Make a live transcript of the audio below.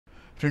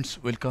Friends,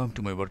 welcome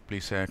to my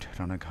workplace at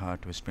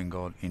Ranaghat, West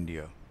Bengal,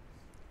 India.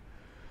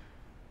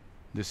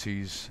 This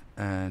is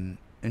an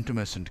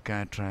intumescent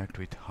cataract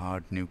with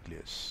hard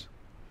nucleus.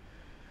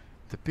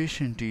 The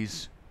patient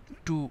is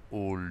too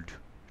old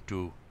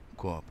to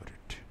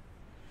cooperate.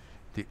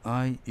 The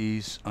eye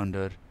is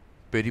under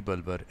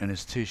peribulbar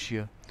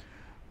anesthesia,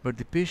 but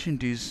the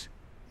patient is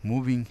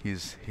moving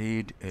his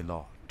head a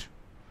lot.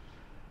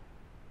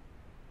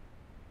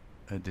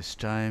 At this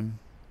time,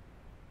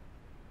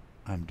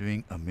 I'm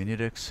doing a mini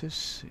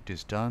rexis. It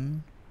is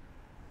done,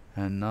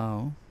 and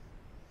now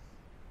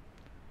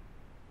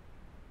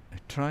I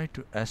try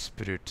to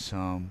aspirate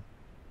some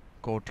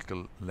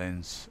cortical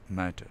lens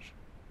matter.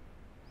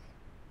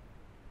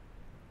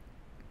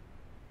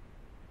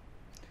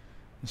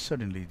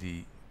 Suddenly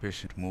the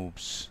patient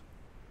moves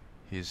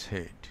his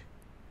head.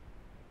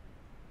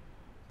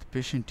 The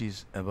patient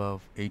is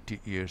above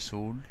 80 years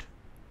old,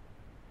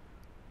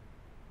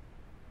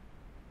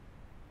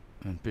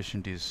 and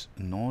patient is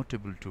not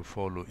able to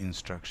follow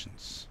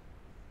instructions.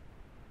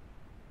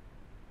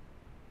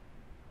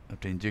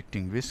 After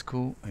injecting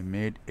visco, I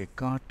made a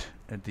cut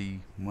at the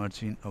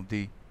margin of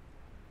the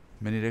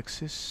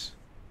minirexis.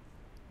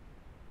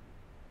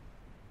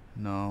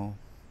 Now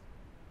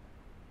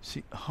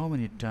see how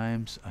many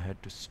times I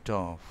had to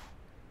stop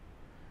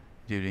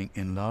during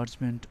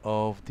enlargement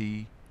of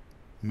the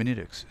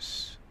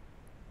minirexis.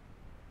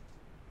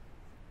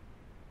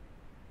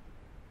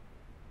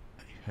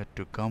 I had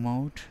to come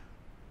out.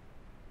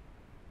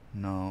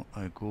 Now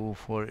I go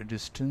for a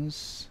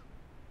distance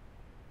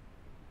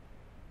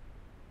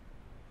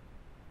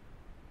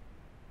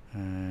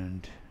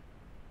and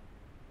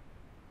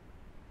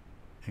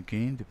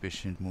again the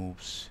patient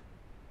moves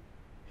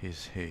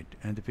his head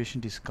and the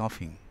patient is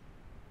coughing.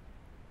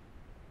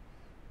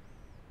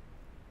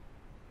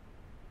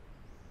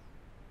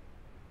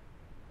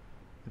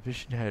 The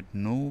patient had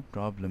no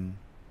problem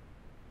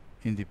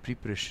in the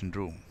preparation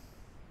room.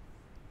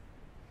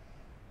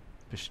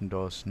 Patient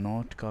was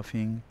not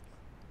coughing,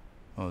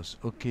 was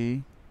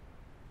okay,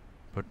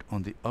 but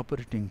on the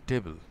operating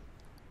table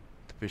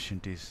the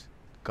patient is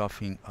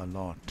coughing a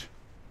lot.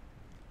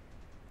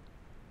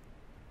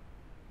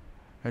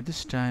 At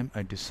this time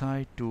I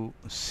decide to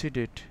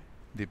sedate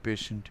the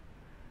patient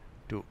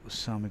to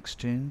some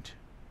extent.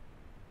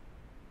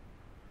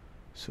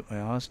 So I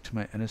asked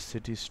my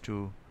anesthetist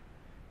to,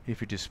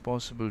 if it is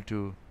possible,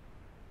 to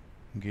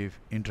give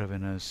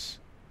intravenous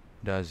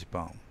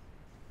diazepam,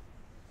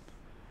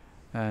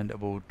 and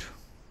about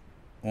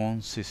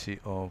 1 cc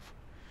of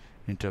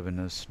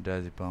intravenous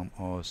diazepam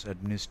was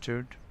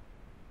administered.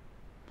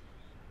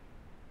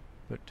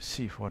 But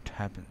see what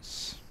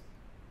happens.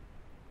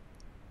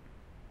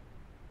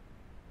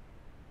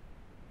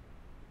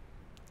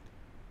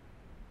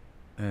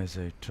 As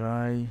I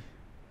try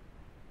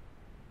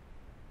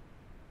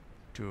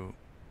to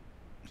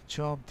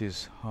chop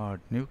this hard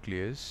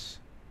nucleus,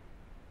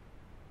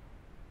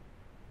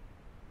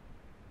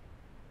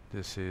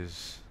 this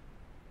is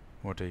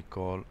what I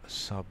call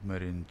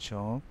submarine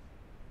chop.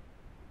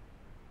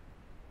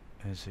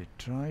 As I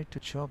try to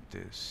chop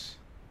this,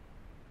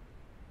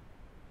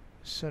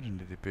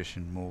 suddenly the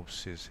patient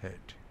moves his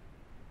head.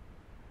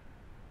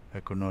 I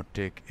could not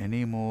take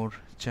any more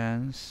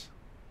chance.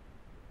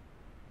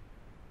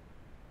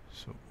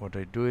 So what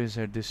I do is,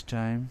 at this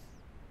time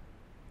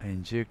I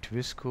inject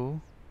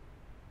visco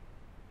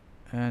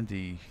and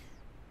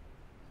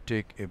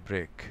take a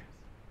break.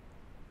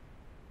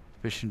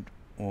 The patient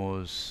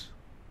was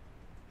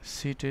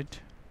seated,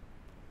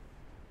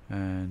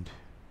 and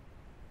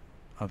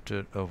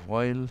after a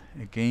while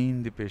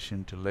again the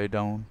patient lay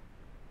down.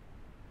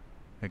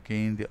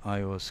 Again the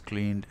eye was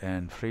cleaned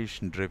and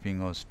fresh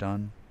dripping was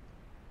done.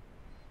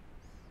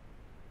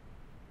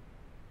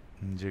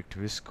 Inject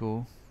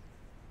visco,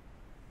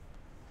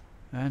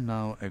 and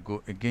now I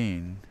go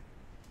again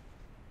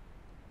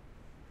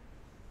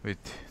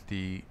with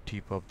the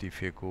tip of the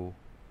Phaco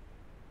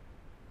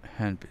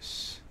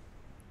handpiece.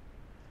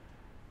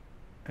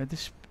 At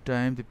this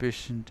time the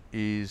patient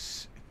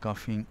is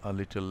coughing a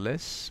little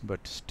less,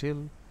 but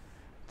still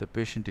the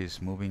patient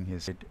is moving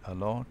his head a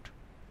lot.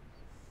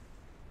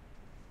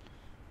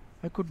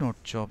 I could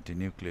not chop the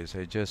nucleus.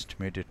 I just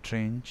made a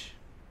trench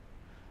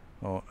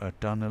or a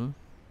tunnel.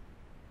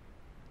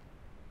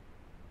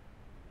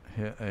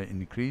 Here I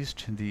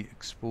increased the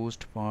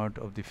exposed part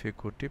of the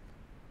phaco tip,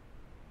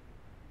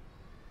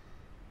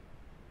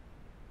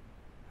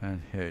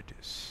 and here it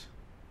is.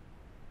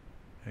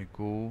 I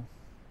go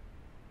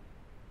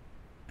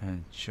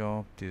and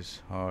chop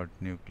this hard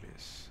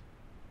nucleus,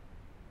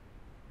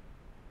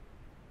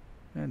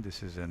 and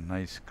this is a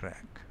nice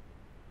crack.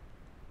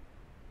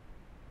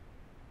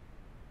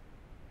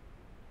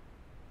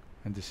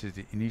 And this is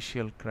the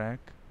initial crack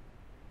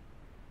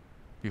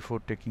before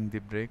taking the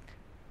break,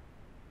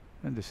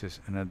 and this is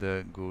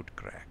another good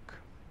crack.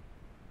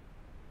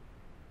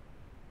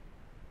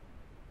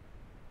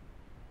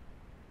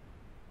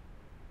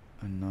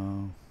 And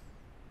now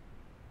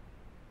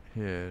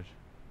here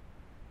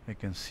I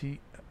can see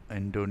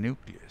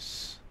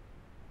endonucleus.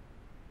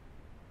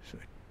 So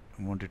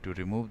wanted to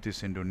remove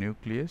this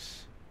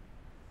endonucleus.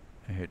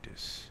 Here it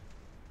is.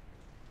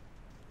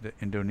 The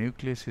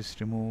endonucleus is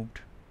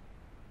removed.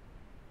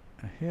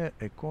 Here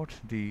I got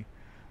the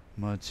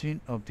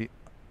margin of the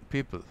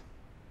pupil.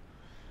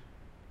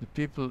 The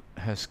pupil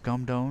has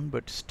come down,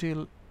 but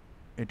still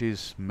it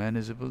is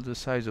manageable. The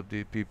size of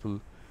the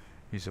pupil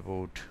is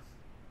about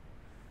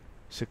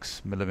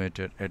 6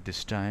 millimeter at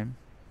this time.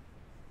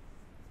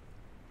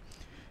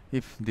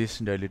 If this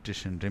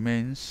dilatation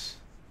remains,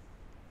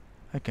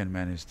 I can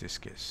manage this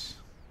case.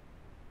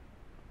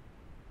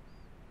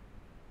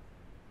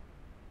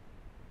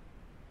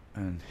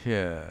 And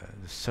here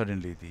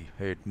suddenly the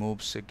head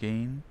moves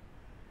again,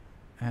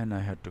 and I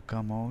had to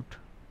come out.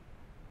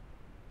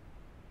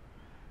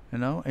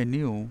 And now I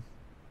knew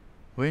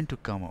when to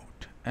come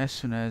out. As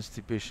soon as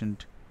the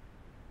patient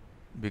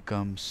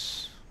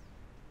becomes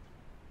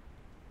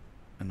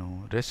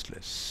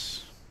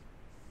restless,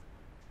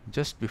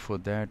 just before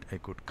that I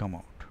could come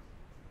out.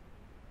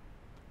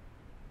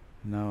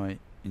 Now I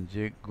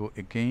go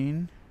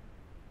again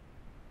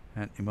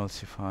and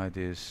emulsify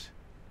this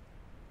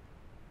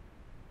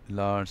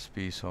large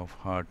piece of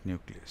hard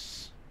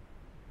nucleus.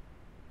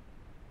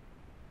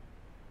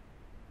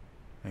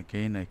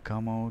 Again I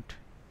come out.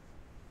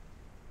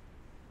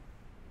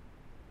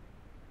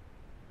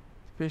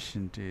 The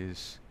patient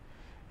is,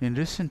 in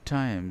recent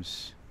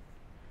times,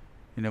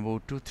 in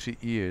about 2-3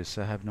 years,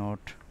 I have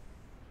not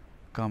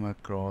come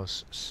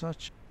across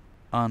such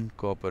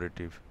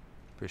uncooperative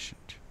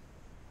patient.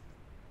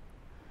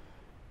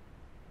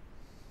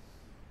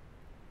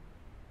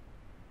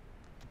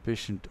 The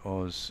patient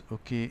was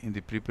okay in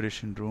the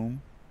preparation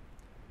room,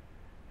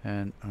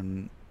 and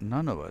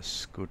none of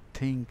us could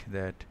think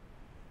that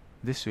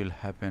this will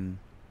happen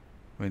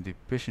when the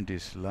patient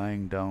is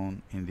lying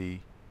down in the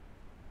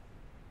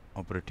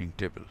operating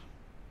table,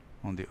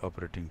 on the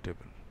operating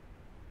table.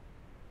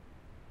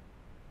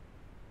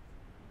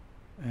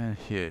 And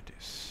here it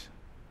is,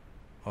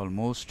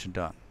 almost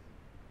done.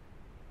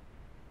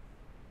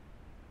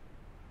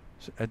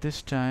 So at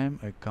this time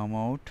I come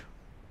out,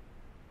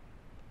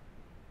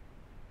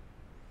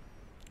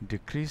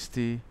 decrease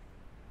the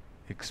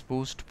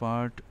exposed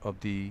part of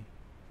the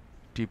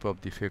tip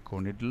of the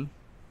phaco needle,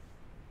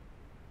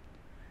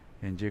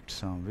 inject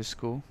some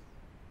visco.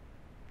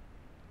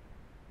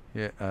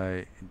 Here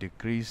I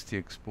decrease the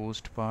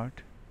exposed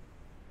part.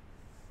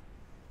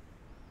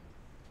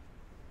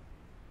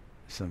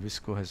 Some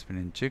visco has been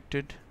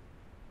injected,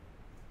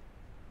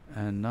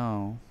 and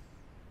now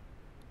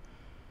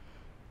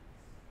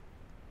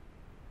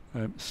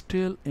I'm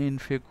still in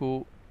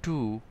phaco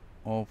 2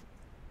 of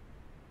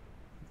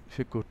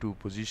phaco 2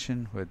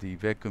 position, where the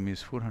vacuum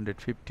is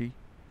 450,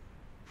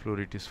 flow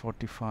rate is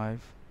 45.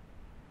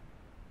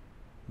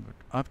 But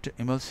after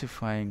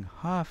emulsifying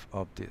half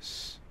of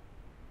this,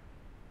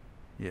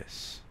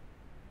 yes,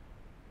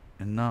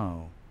 and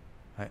now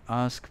I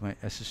ask my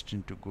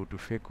assistant to go to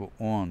phaco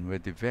 1, where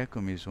the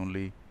vacuum is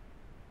only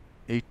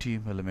 80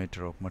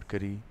 millimeter of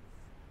mercury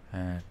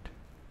and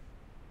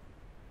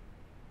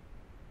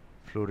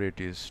flow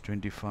rate is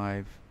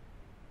 25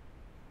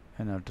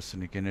 and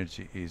ultrasonic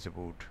energy is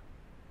about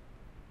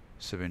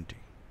 70.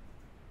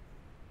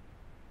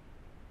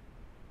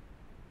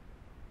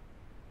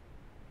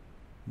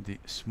 The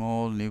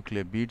small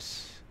nuclear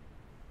beads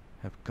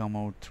have come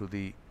out through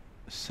the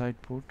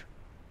side port.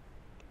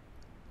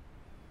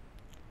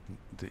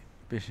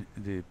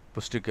 The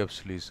posterior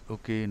capsule is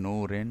okay,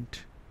 no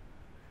rent.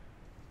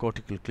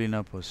 Cortical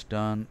cleanup was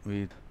done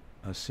with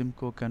a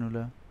Simcoe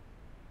cannula,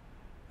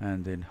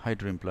 and then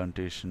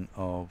hydroimplantation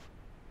of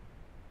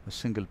a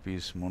single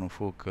piece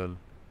monofocal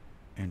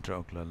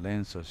intraocular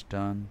lens was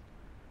done.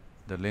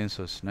 The lens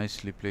was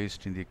nicely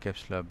placed in the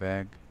capsular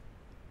bag.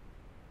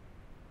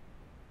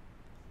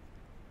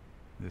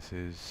 This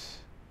is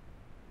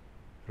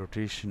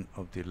rotation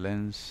of the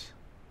lens,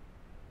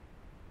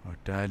 or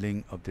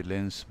dialing of the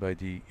lens by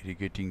the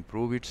irrigating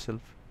probe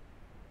itself.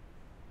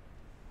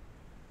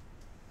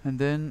 And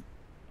then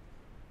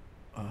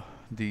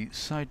the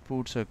side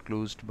ports are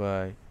closed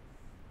by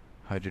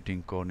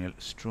hydrating corneal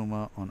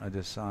stroma on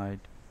either side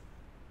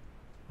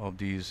of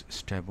these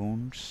stab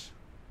wounds.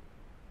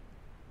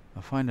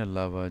 A final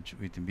lavage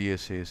with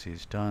BSAs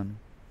is done.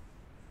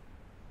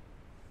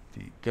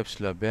 The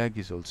capsular bag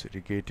is also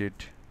irrigated.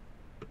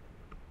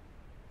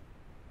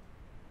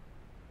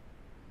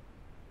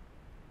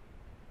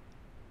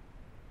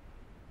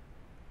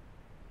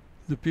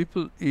 The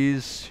pupil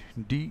is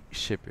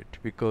D-shaped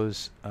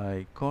because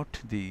I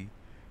caught the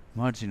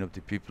margin of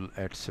the pupil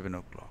at 7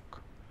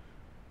 o'clock.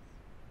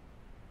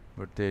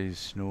 But there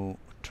is no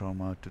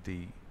trauma to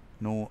the,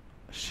 no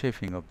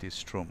chafing of the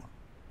stroma.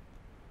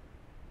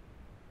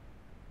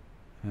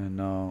 And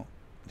now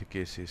the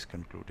case is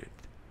concluded.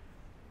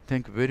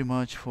 Thank you very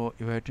much for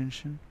your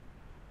attention.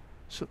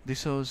 So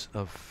this was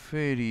a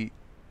very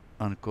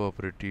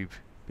uncooperative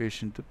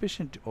patient. The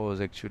patient was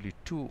actually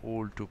too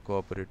old to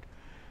cooperate.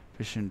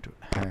 Patient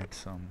had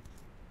some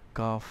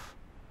cough,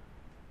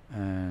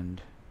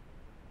 and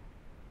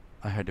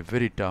I had a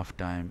very tough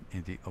time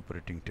in the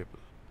operating table.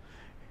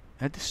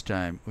 at this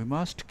time we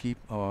must keep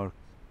our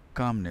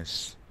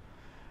calmness,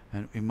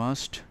 and we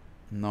must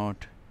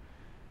not,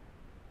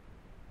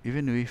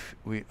 even if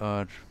we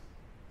are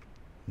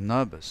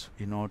nervous,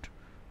 we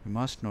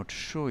must not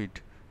show it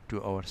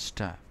to our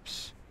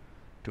staffs,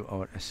 to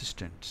our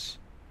assistants,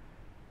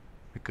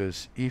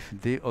 because if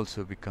they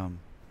also become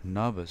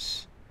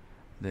nervous,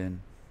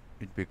 then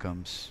it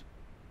becomes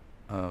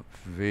a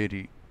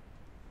very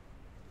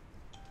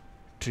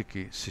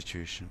tricky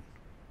situation.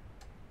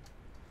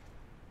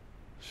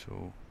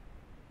 So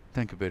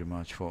thank you very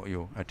much for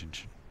your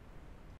attention.